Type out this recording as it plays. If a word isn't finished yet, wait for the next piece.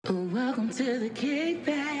Welcome to the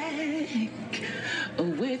kickback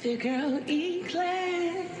with your girl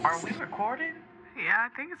E-Class. Are we recording? Yeah,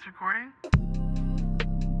 I think it's recording.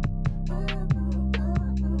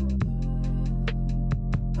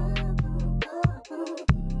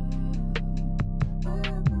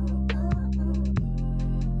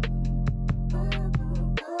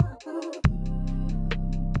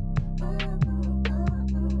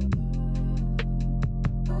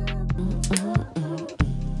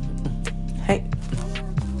 Hey,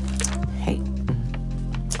 hey,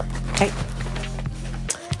 hey,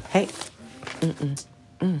 hey.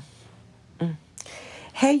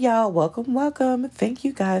 Hey y'all, welcome. Thank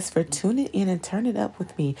you guys for tuning in and turning up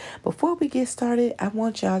with me. Before we get started, I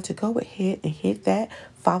want y'all to go ahead and hit that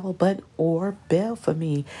follow button or bell for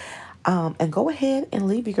me. And go ahead and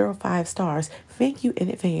leave your girl 5 stars. Thank you in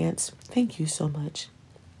advance. Thank you so much.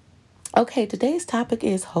 Okay, today's topic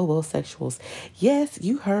is hobosexuals. Yes,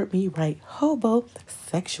 you heard me right.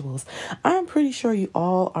 Hobosexuals. I'm pretty sure you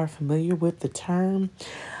all are familiar with the term.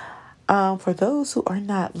 For those who are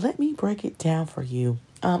not, let me break it down for you.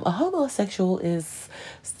 A homosexual is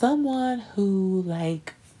someone who,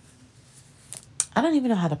 like, I don't even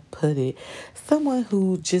know how to put it. Someone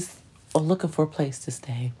who just are looking for a place to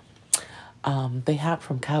stay. They hop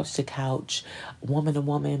from couch to couch, woman to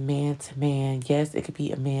woman, man to man. Yes, it could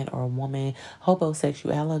be a man or a woman.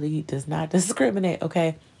 Homosexuality does not discriminate,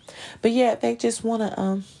 okay? But yeah, they just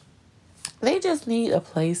wanna they just need a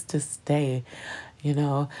place to stay.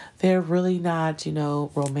 They're really not,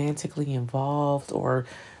 romantically involved, or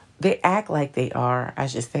they act like they are, I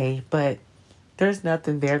should say, but there's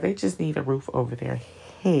nothing there. They just need a roof over their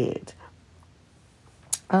head.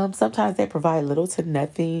 Sometimes they provide little to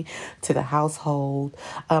nothing to the household.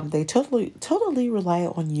 They totally rely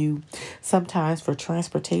on you sometimes for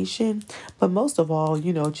transportation, but most of all,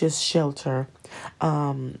 just shelter.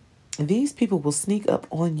 These people will sneak up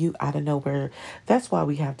on you out of nowhere. That's why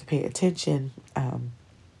we have to pay attention. And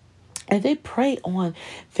they prey on,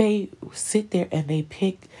 they sit there and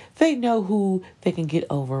they know who they can get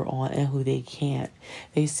over on and who they can't.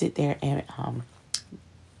 They sit there and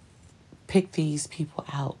pick these people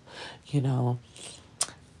out, you know.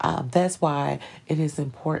 That's why it is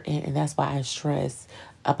important, and that's why I stress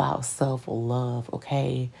about self-love,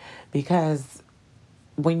 okay? Because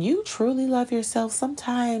when you truly love yourself,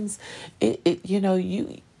 sometimes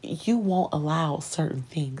you won't allow certain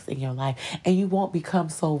things in your life, and you won't become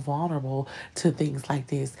so vulnerable to things like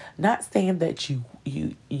this. Not saying that you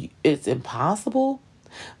it's impossible,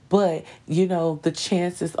 but the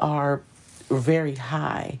chances are very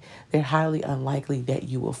high. They're highly unlikely that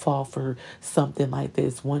you will fall for something like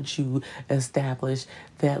this once you establish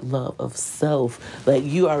that love of self. Like,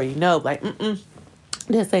 you already know, like,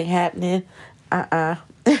 this ain't happening. Uh-uh.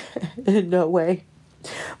 No way.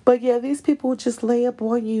 But yeah, these people just lay up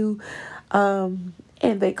on you, and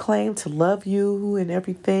they claim to love you and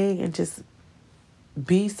everything, and just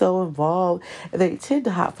be so involved. They tend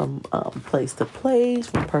to hop from place to place,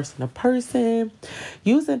 from person to person,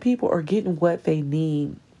 using people or getting what they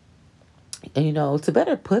need. And, to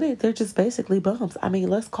better put it, they're just basically bums. I mean,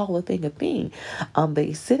 let's call a thing a thing.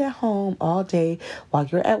 They sit at home all day while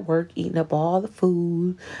you're at work, eating up all the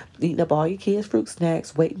food, eating up all your kids' fruit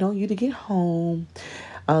snacks, waiting on you to get home,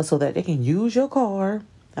 so that they can use your car.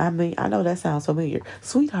 I mean, I know that sounds familiar.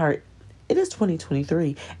 Sweetheart, it is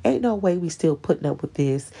 2023. Ain't no way we still putting up with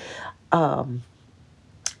this.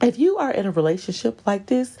 If you are in a relationship like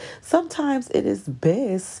this, sometimes it is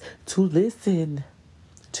best to listen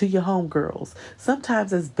to your homegirls.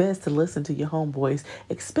 Sometimes it's best to listen to your homeboys,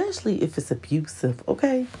 especially if it's abusive,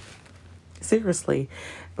 okay? Seriously.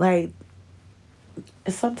 Like,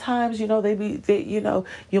 sometimes, you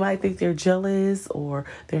might think they're jealous or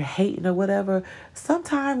they're hating or whatever.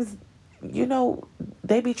 Sometimes,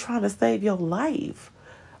 they be trying to save your life.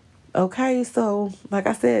 Okay, so like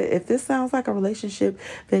I said, if this sounds like a relationship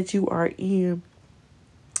that you are in,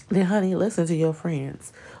 then honey, listen to your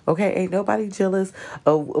friends. Okay, ain't nobody jealous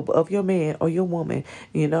of your man or your woman,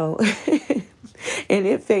 you know. And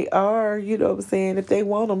if they are, you know what I'm saying, if they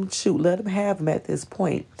want them, shoot, let them have them at this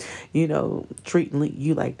point. Treating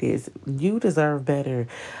you like this. You deserve better.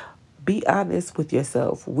 Be honest with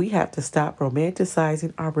yourself. We have to stop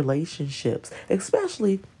romanticizing our relationships,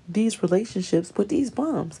 especially these relationships with these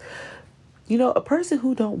bums. A person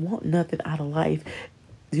who don't want nothing out of life,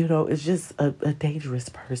 is just a dangerous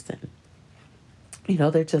person.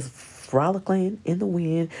 They're just frolicking in the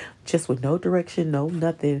wind, just with no direction, no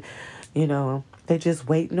nothing. They're just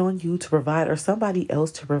waiting on you to provide, or somebody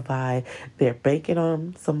else to provide. They're banking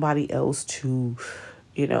on somebody else to,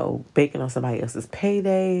 banking on somebody else's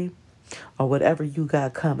payday. or whatever you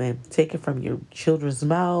got coming, take it from your children's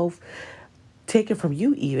mouth, take it from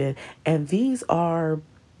you even. And these are,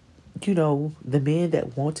 the men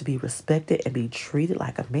that want to be respected and be treated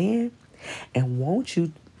like a man and want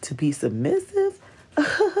you to be submissive.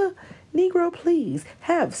 Negro, please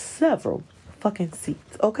have several fucking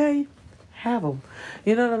seats, okay? Have them.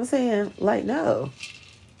 You know what I'm saying? Like, no.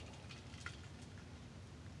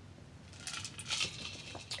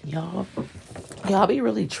 Y'all, y'all be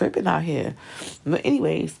really tripping out here. But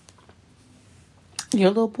anyways, your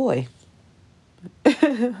little boy.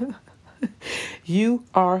 You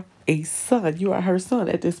are a son. You are her son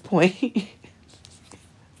at this point.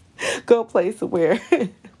 Go play somewhere.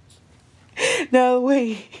 No,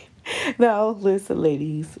 wait. Now, listen,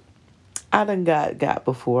 ladies. I done got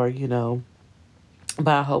before,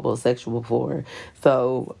 by a homosexual before.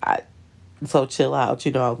 So chill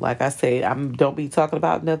out, like I said, don't be talking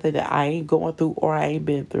about nothing that I ain't going through or I ain't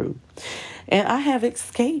been through. And I have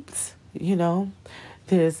escaped,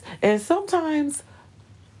 this. And sometimes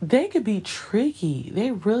they could be tricky. They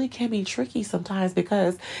really can be tricky sometimes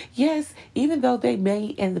because, yes, even though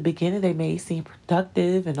in the beginning, they may seem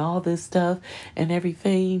productive and all this stuff and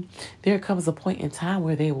everything, there comes a point in time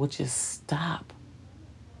where they will just stop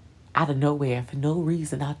out of nowhere for no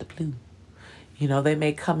reason, out the blue. They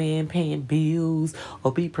may come in paying bills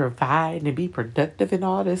or be providing and be productive and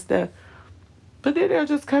all this stuff. But then they'll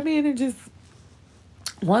just come in and just,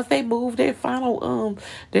 once they move their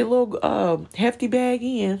little hefty bag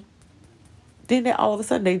in, then all of a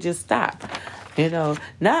sudden they just stop.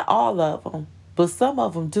 Not all of them, but some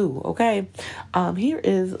of them do. Okay. Here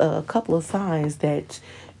is a couple of signs that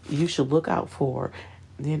you should look out for.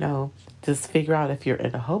 Just figure out if you're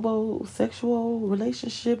in a homosexual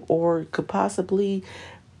relationship or could possibly,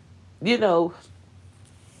 you know,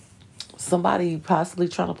 somebody possibly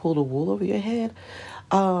trying to pull the wool over your head.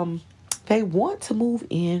 They want to move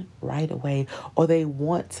in right away, or they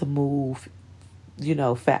want to move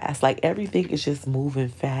fast. Like everything is just moving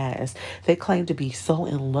fast. They claim to be so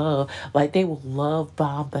in love. Like they will love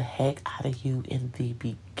bomb the heck out of you in the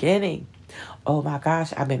beginning. Oh my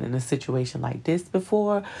gosh, I've been in a situation like this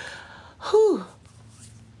before. Whew.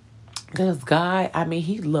 This guy,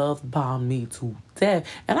 he loved bomb me to death.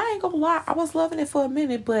 And I ain't gonna lie, I was loving it for a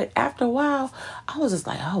minute, but after a while, I was just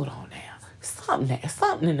like, hold on now.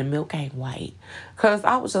 Something in the milk ain't white. Cause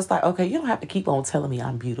I was just like, okay, you don't have to keep on telling me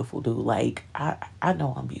I'm beautiful, dude. Like, I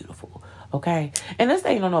know I'm beautiful. Okay. And this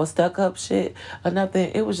ain't no stuck up shit or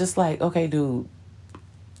nothing. It was just like, okay, dude,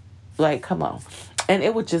 like, come on. And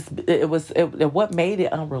what made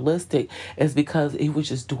it unrealistic is because he was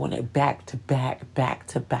just doing it back to back, back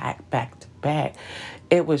to back, back to back.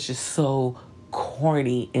 It was just so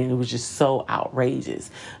corny and it was just so outrageous.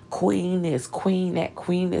 Queen this, queen that,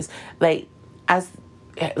 queen this. I,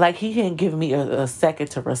 like he hadn't given me a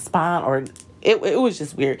second to respond, or it was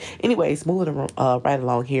just weird. Anyways, moving right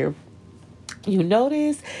along here. You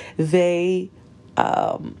notice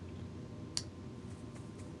um,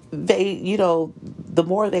 the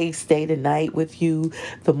more they stay the night with you,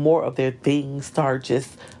 the more of their things start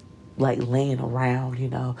just like laying around.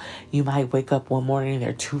 You might wake up one morning and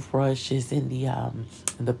their toothbrush is in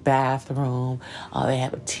the bathroom. They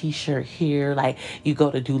have a t-shirt here. Like you go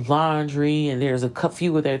to do laundry and there's a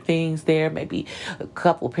few of their things there, maybe a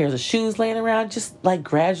couple of pairs of shoes laying around. Just like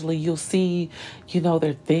gradually you'll see,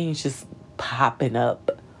 their things just popping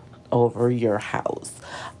up over your house.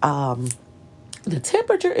 The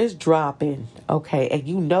temperature is dropping, okay? And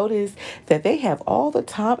you notice that they have all the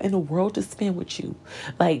time in the world to spend with you.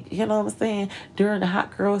 Like, you know what I'm saying? During the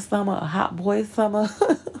hot girl summer, a hot boy summer.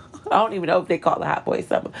 I don't even know if they call it hot boy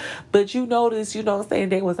summer. But you notice, what I'm saying,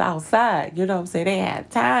 they was outside. You know what I'm saying? They had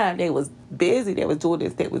time. They was busy. They was doing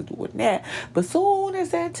this. They was doing that. But soon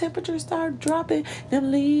as that temperature started dropping, them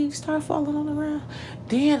leaves start falling on the ground.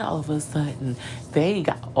 Then all of a sudden, they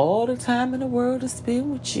got all the time in the world to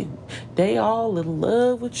spend with you. They all in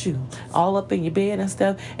love with you. All up in your bed and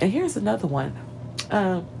stuff. And here's another one.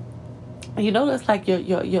 You notice like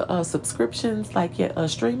your subscriptions, like your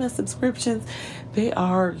streaming subscriptions, they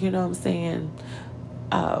are, you know what I'm saying,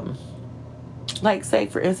 like say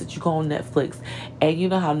for instance you go on Netflix and you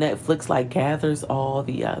know how Netflix like gathers all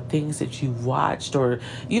the things that you watched or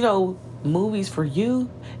movies for you,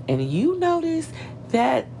 and you notice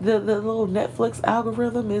that the little Netflix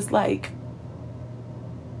algorithm is like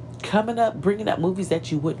coming up bringing up movies that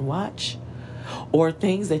you wouldn't watch or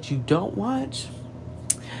things that you don't watch.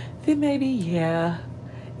 Then maybe yeah,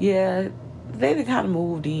 they done kind of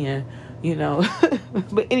moved in.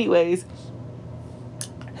 But anyways,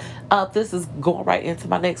 this is going right into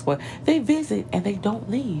my next one. They visit and they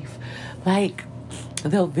don't leave. Like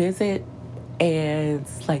they'll visit, and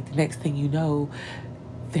like the next thing you know,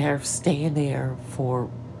 they're staying there for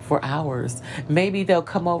hours. Maybe they'll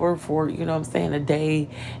come over for, what I'm saying, a day,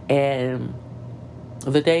 and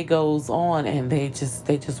the day goes on and they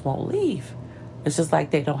just won't leave. It's just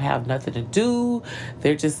like they don't have nothing to do.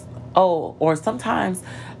 They're just, oh, or sometimes,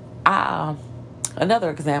 um another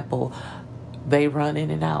example, they run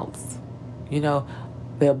in and out. You know,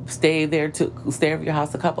 they'll stay over your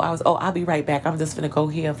house a couple hours. Oh, I'll be right back. I'm just gonna go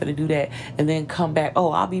here. I'm gonna do that, and then come back.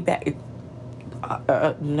 Oh, I'll be back.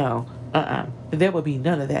 No, there will be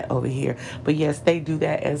none of that over here. But yes, they do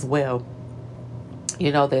that as well.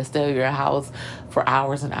 They stay at your house for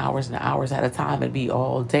hours and hours and hours at a time and be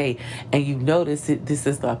all day. And you notice it, this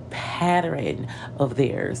is a pattern of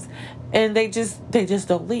theirs. And they just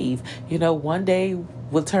don't leave. One day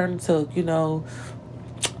will turn to,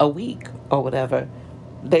 a week or whatever.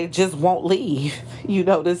 They just won't leave. You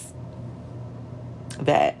notice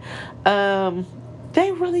that. Um,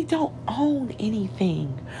 they really don't own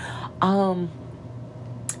anything. Um,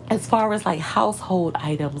 as far as like household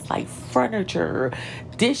items like furniture,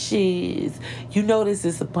 dishes, you notice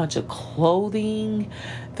it's a bunch of clothing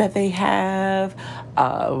that they have,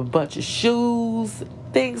 a bunch of shoes,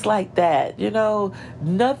 things like that.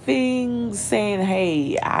 Nothing saying,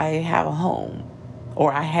 hey, I have a home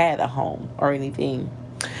or I had a home or anything.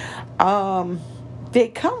 Um,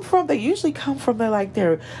 they usually come from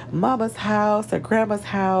their mama's house, their grandma's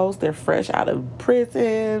house. They're fresh out of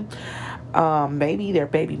prison, maybe their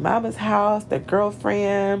baby mama's house, their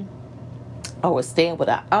girlfriend, or staying with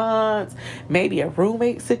an aunt, maybe a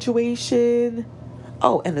roommate situation.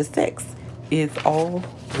 Oh, and the sex is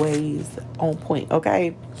always on point,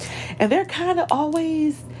 okay? And they're kind of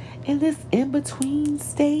always in this in between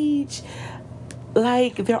stage.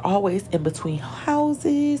 Like, they're always in between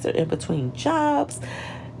houses, they're in between jobs,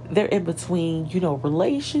 they're in between,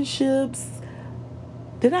 relationships.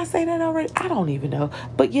 Did I say that already? I don't even know.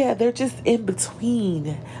 But yeah, they're just in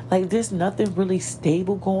between. Like, there's nothing really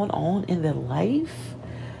stable going on in their life.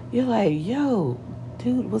 You're like, yo,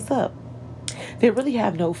 dude, what's up? They really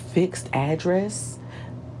have no fixed address.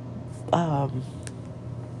 Um,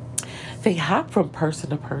 they hop from person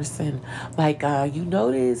to person. Like, you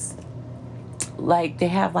notice, like, they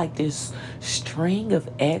have like this string of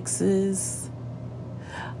exes.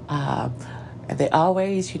 Um, and they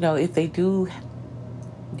always, if they do,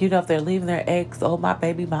 if they're leaving their ex, oh, my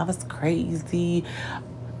baby mama's crazy,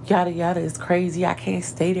 yada yada is crazy, I can't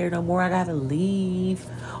stay there no more, I gotta leave.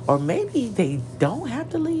 Or maybe they don't have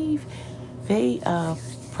to leave. They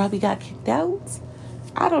probably got kicked out.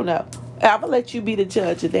 I don't know. I'm gonna let you be the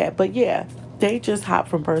judge of that. But yeah, they just hop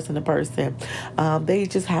from person to person. They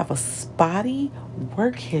just have a spotty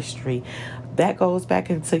work history. That goes back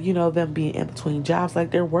into, them being in between jobs.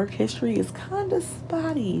 Like, their work history is kind of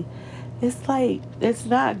spotty. It's like it's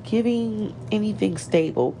not giving anything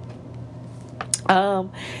stable.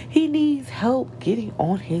 He needs help getting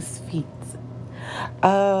on his feet.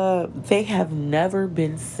 They have never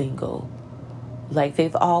been single. Like,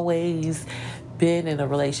 they've always been in a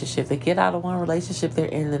relationship. They get out of one relationship, they're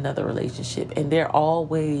in another relationship. And they're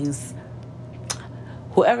always,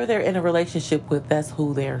 whoever they're in a relationship with, that's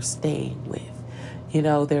who they're staying with.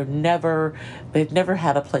 They've never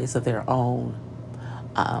had a place of their own.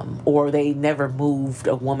 Or they never moved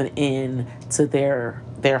a woman in to their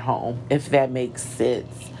home, if that makes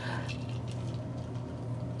sense.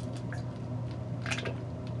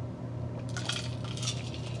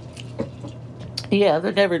 Yeah,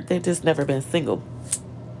 they just never been single.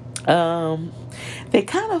 Um, they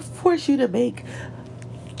kind of force you to make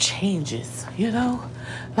changes.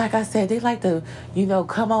 Like I said, they like to,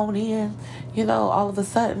 come on in, all of a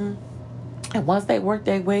sudden. And once they work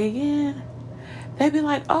their way in, they be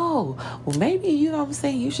like, oh, well, maybe, what I'm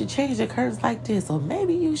saying, you should change the curtains like this, or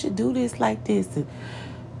maybe you should do this like this. And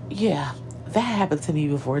yeah, that happened to me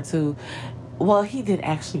before too. Well, he didn't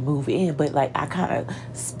actually move in, but like I kind of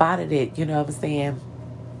spotted it, what I'm saying.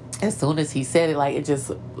 As soon as he said it, like, it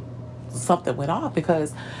just, something went off,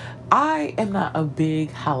 because I am not a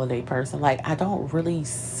big holiday person. Like, I don't really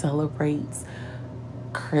celebrate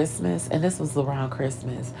Christmas, and this was around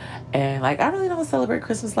Christmas. And like, I really don't celebrate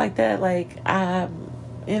Christmas like that. Like,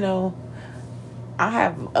 you know, I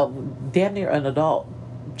have a damn near an adult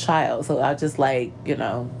child, so I just, like,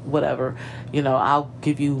 whatever. I'll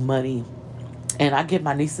give you money, and I give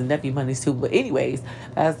my niece and nephew money too. But anyways,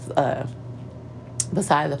 that's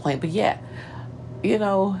beside the point. But yeah, he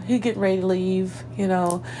getting ready to leave, and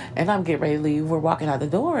I'm getting ready to leave. We're walking out the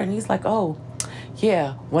door, and he's like, "Oh,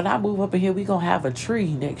 yeah, when I move up in here, we gonna have a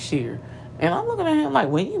tree next year." And I'm looking at him like,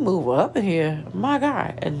 "When you move up in here, my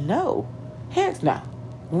God, and no, heck no."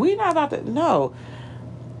 We not about to, no.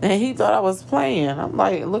 And he thought I was playing. I'm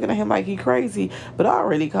like looking at him like he crazy, but I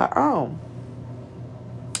already caught on.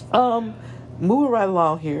 Um, moving right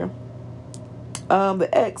along here. The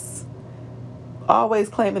ex always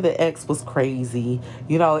claiming the ex was crazy.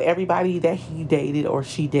 You know, everybody that he dated or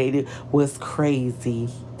she dated was crazy.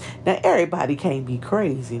 Now everybody can't be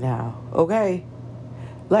crazy now, okay?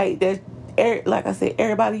 Like that, like I said,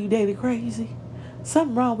 everybody you dated crazy.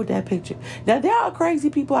 Something wrong with that picture. Now there are crazy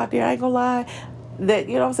people out there. I ain't gonna lie. That,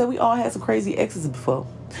 you know what I'm saying. We all had some crazy exes before,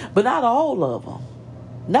 but not all of them.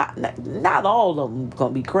 Not all of them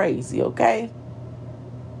gonna be crazy. Okay.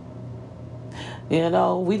 You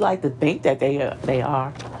know, we like to think that they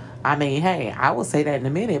are. I mean, hey, I will say that in a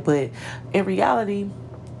minute, but in reality,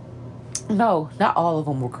 no, not all of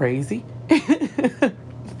them were crazy.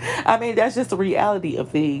 I mean, that's just the reality of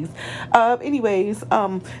things. Anyways,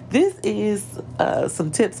 this is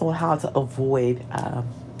some tips on how to avoid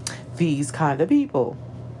these kind of people.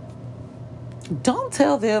 Don't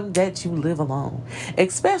tell them that you live alone,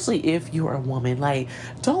 especially if you're a woman. Like,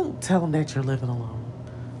 don't tell them that you're living alone.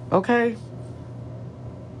 Okay?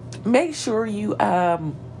 Make sure you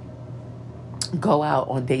go out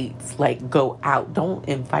on dates. Like, go out. Don't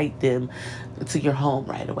invite them to your home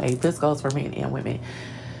right away. This goes for men and women.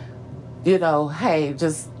 You know, hey,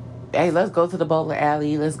 just hey, let's go to the bowling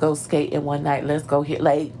alley. Let's go skate in one night. Let's go here.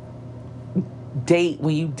 Like, date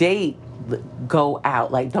when you date, go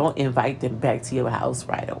out. Like, don't invite them back to your house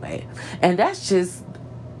right away. And that's just,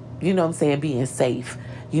 you know what I'm saying, being safe,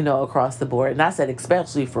 you know, across the board. And I said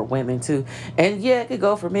especially for women too. And yeah, it could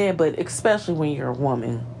go for men, but especially when you're a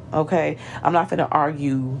woman. Okay, I'm not gonna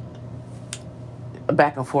argue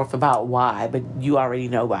back and forth about why, but you already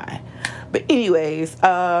know why. But anyways,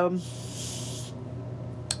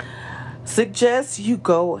 suggest you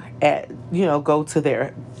go to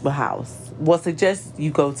their house. Well, suggest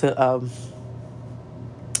you go to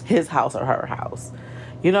his house or her house.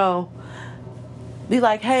 You know, be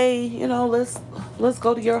like, hey, you know, let's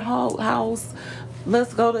go to your house.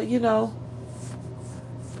 Let's go to, you know,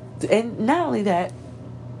 and not only that,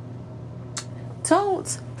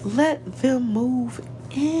 don't let them move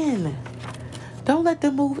in. Don't let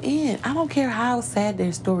them move in. I don't care how sad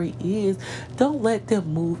their story is. Don't let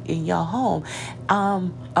them move in your home.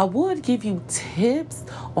 I would give you tips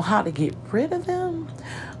on how to get rid of them,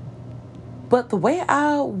 but the way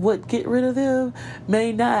I would get rid of them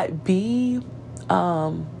may not be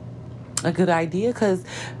a good idea, because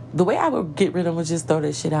the way I would get rid of them was just throw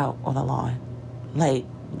that shit out on the lawn. Like,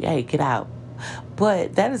 hey, get out.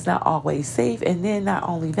 But that is not always safe. And then not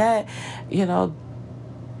only that, you know,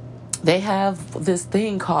 they have this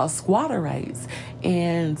thing called squatter rights.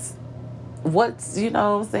 And what's, you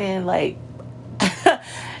know what I'm saying, like,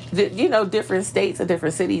 you know, different states and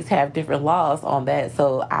different cities have different laws on that.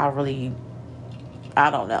 So I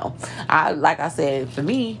don't know. Like I said, for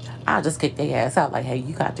me, I just kick their ass out. Like, hey,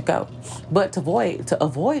 you got to go. But to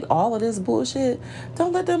avoid all of this bullshit,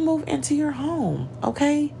 don't let them move into your home.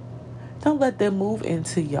 Okay? Don't let them move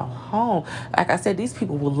into your home. Like I said, these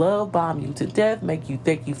people will love bomb you to death, make you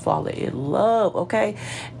think you falling in love. Okay?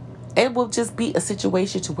 It will just be a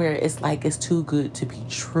situation to where it's like it's too good to be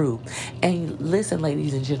true. And listen,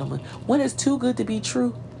 ladies and gentlemen, when it's too good to be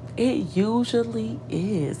true, it usually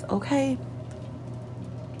is. Okay?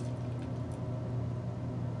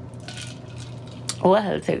 Oh, I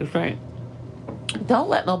had to take a drink. Don't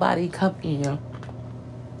let nobody come in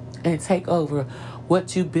and take over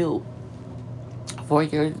what you built for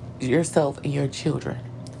yourself and your children.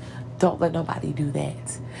 Don't let nobody do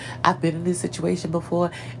that. I've been in this situation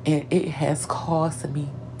before, and it has cost me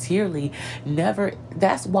dearly. Never.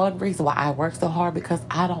 That's one reason why I work so hard, because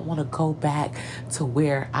I don't want to go back to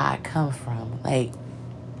where I come from. Like,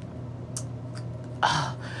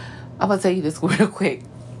 I'm gonna tell you this real quick.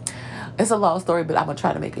 It's a long story, but I'm gonna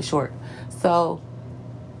try to make it short. So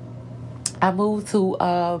I moved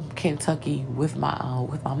to Kentucky with my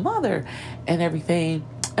mother and everything.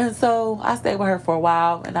 And so I stayed with her for a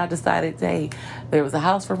while, and I decided, hey, there was a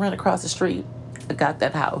house for rent across the street. I got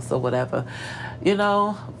that house or whatever. You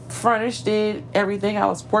know, furnished it, everything. I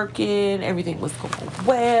was working, everything was going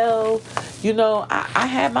well. You know, I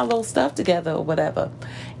had my little stuff together or whatever.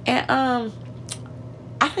 And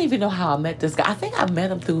I don't even know how I met this guy. I think I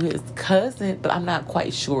met him through his cousin, but I'm not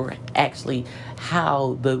quite sure actually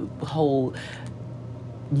how the whole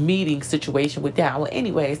meeting situation went down. Well,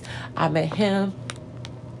 anyways, I met him,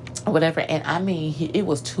 whatever, and I mean, it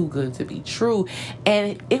was too good to be true.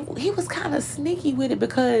 And he was kind of sneaky with it,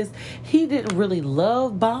 because he didn't really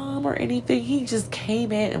love bomb or anything. He just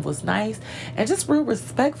came in and was nice and just real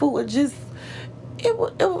respectful, and just it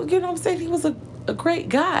was, you know what I'm saying, he was a great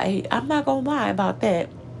guy. I'm not gonna lie about that.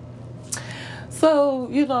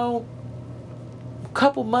 So,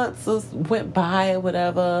 couple months went by or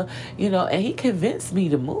whatever, and he convinced me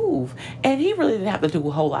to move. And he really didn't have to do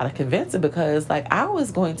a whole lot of convincing because, like, I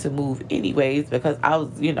was going to move anyways because I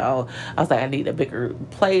was like, I need a bigger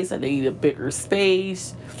place, I need a bigger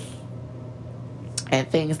space, and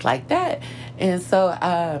things like that. And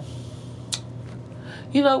so,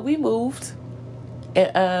 we moved.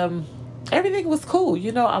 And, everything was cool.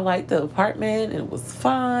 I liked the apartment. It was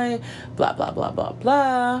fine. Blah, blah, blah, blah,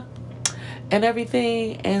 blah. And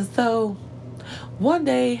everything. And so one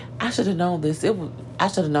day I should have known this. I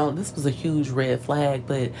should have known this was a huge red flag,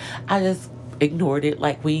 but I just ignored it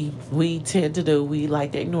like we tend to do. We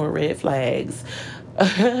like to ignore red flags.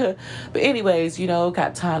 But anyways,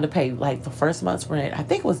 got time to pay like the first month's rent. I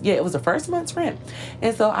think it was the first month's rent.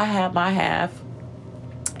 And so I had my half,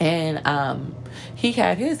 and he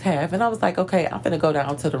had his half, and I was like, okay, I'm gonna go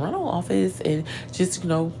down to the rental office and just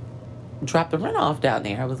drop the rent off down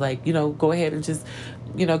there. I was like, go ahead and just,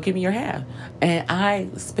 give me your half. And I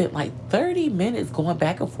spent like 30 minutes going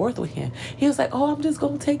back and forth with him. He was like, oh, I'm just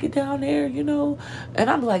going to take it down there, And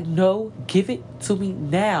I'm like, no, give it to me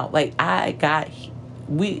now. Like,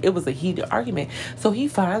 it was a heated argument. So he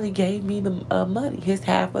finally gave me the money, his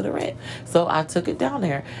half of the rent. So I took it down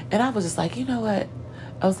there, and I was just like, you know what?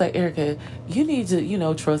 I was like, Erica, you need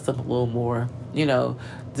to, trust him a little more, do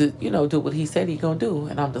what he said he gonna do.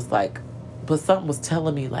 And I'm just like, but something was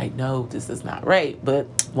telling me like, no, this is not right. But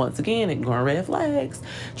once again, ignoring red flags,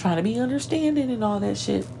 trying to be understanding and all that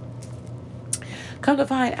shit. Come to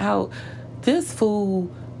find out, this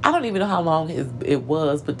fool, I don't even know how long it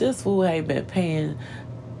was, but this fool ain't been paying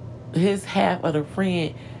his half of the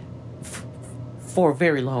rent for a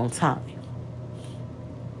very long time.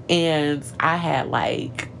 And I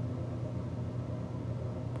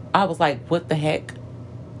was like, what the heck?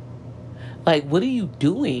 Like, what are you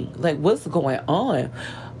doing? Like, what's going on?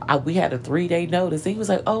 We had a 3-day notice. And he was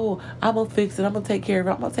like, oh, I'm going to fix it. I'm going to take care of it.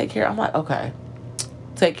 I'm going to take care of it. I'm like, okay,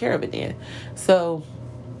 take care of it then. So,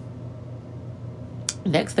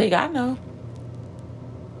 next thing I know,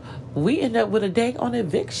 we end up with a date on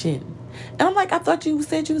eviction. And I'm like, I thought you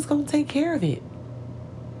said you was going to take care of it.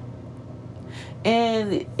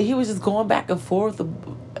 And he was just going back and forth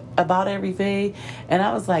about everything, and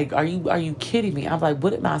I was like, are you kidding me? I'm like,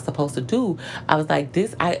 what am I supposed to do? I was like,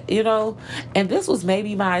 and this was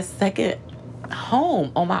maybe my second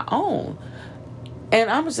home on my own, and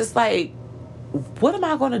I was just like, what am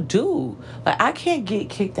I gonna do? Like, I can't get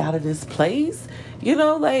kicked out of this place,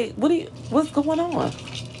 like, what's going on?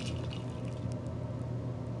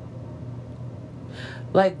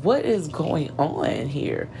 Like, what is going on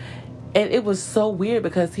here? And it was so weird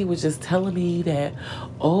because he was just telling me that,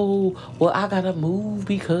 oh, well, I gotta move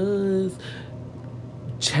because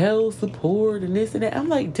child support and this and that. I'm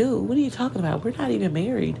like, dude, what are you talking about? We're not even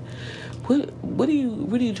married. What are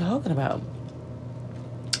you talking about?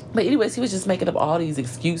 But anyways, he was just making up all these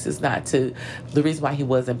excuses the reason why he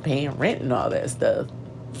wasn't paying rent and all that stuff.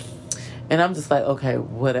 And I'm just like, okay,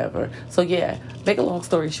 whatever. So yeah, make a long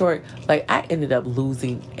story short, like, I ended up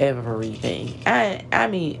losing everything. I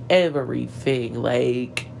mean everything.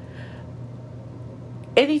 Like,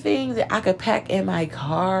 anything that I could pack in my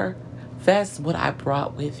car, that's what I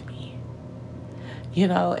brought with me. It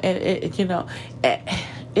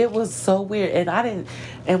was so weird.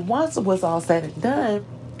 And once it was all said and done,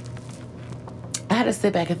 I had to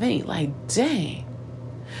sit back and think, like, dang,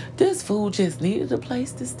 this fool just needed a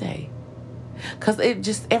place to stay. Because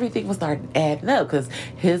everything was starting adding up. Because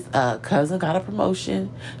his cousin got a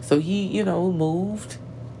promotion. So he, moved,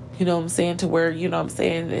 to where,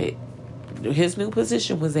 that his new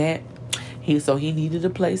position was at. So he needed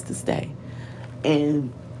a place to stay.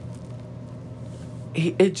 And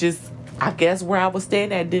I guess where I was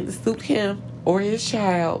staying at didn't suit him or his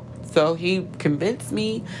child. So he convinced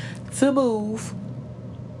me to move.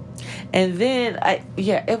 And then,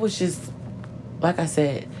 it was just, like I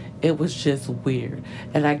said, it was just weird.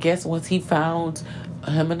 And I guess once he found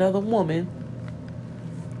him another woman,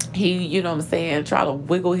 he, tried to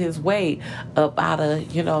wiggle his way up out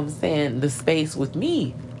of, the space with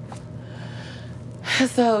me.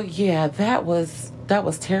 So, yeah, that was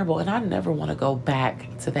terrible. And I never want to go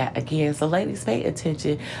back to that again. So, ladies, pay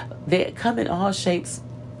attention. They come in all shapes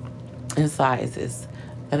and sizes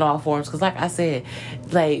and all forms. Because, like I said,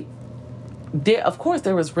 like, of course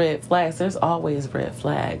there was red flags. There's always red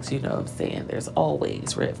flags, There's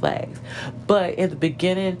always red flags. But in the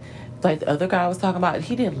beginning, like the other guy was talking about,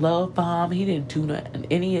 he didn't love bomb, he didn't do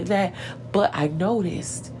any of that. But I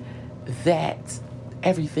noticed that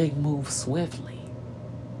everything moved swiftly.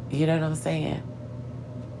 You know what I'm saying?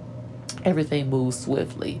 Everything moves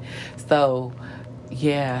swiftly. So,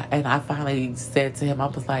 yeah. And I finally said to him, I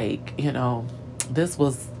was like, this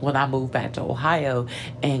was when I moved back to Ohio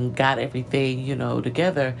and got everything,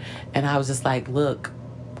 together. And I was just like, look,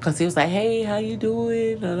 because he was like, hey, how you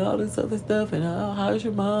doing? And all this other stuff. And how's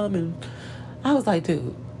your mom? And I was like,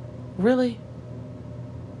 dude, really?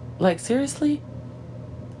 Like, seriously?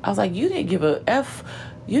 I was like, you didn't give a F.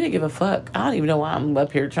 You didn't give a fuck. I don't even know why I'm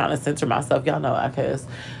up here trying to censor myself. Y'all know I cuss.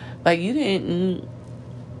 Like, you didn't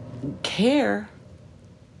care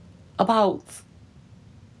about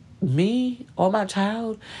me or my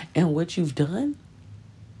child and what you've done.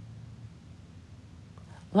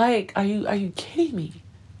 Like, are you kidding me?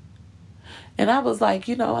 And I was like,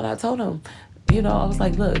 and I told him, I was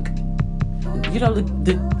like, look,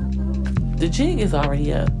 the jig is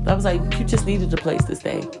already up. I was like, you just needed a place to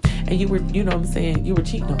stay. And you were, what I'm saying, you were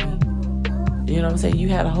cheating on me. You know what I'm saying? You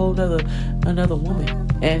had a whole another woman.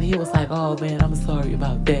 And he was like, oh man, I'm sorry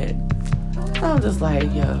about that. I'm just like,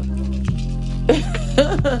 yo.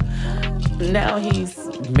 Now he's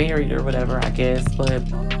married or whatever, I guess. But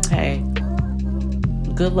hey,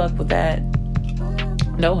 good luck with that.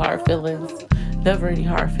 No hard feelings. Never any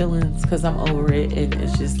hard feelings because I'm over it. And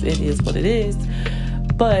it is what it is.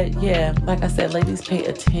 But yeah, like I said, ladies, pay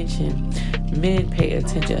attention. Men pay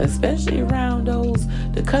attention, especially around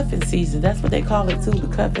the cuffing season. That's what they call it too, the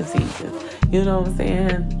cuffing season. You know what I'm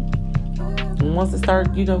saying? And once it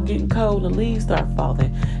start, getting cold, the leaves start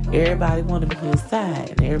falling. Everybody want to be inside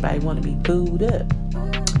and everybody want to be booed up.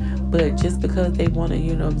 But just because they want to,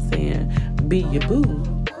 be your boo,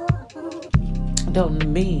 don't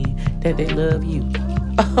mean that they love you.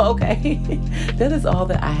 Okay, that is all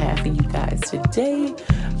that I have for you guys today.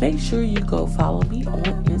 Make sure you go follow me on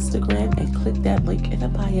Instagram and click that link in the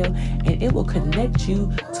bio, and it will connect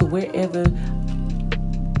you to wherever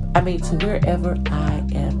I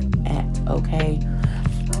am at. Okay.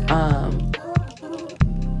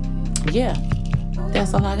 Yeah,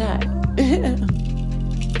 that's all I got.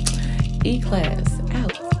 E-Class,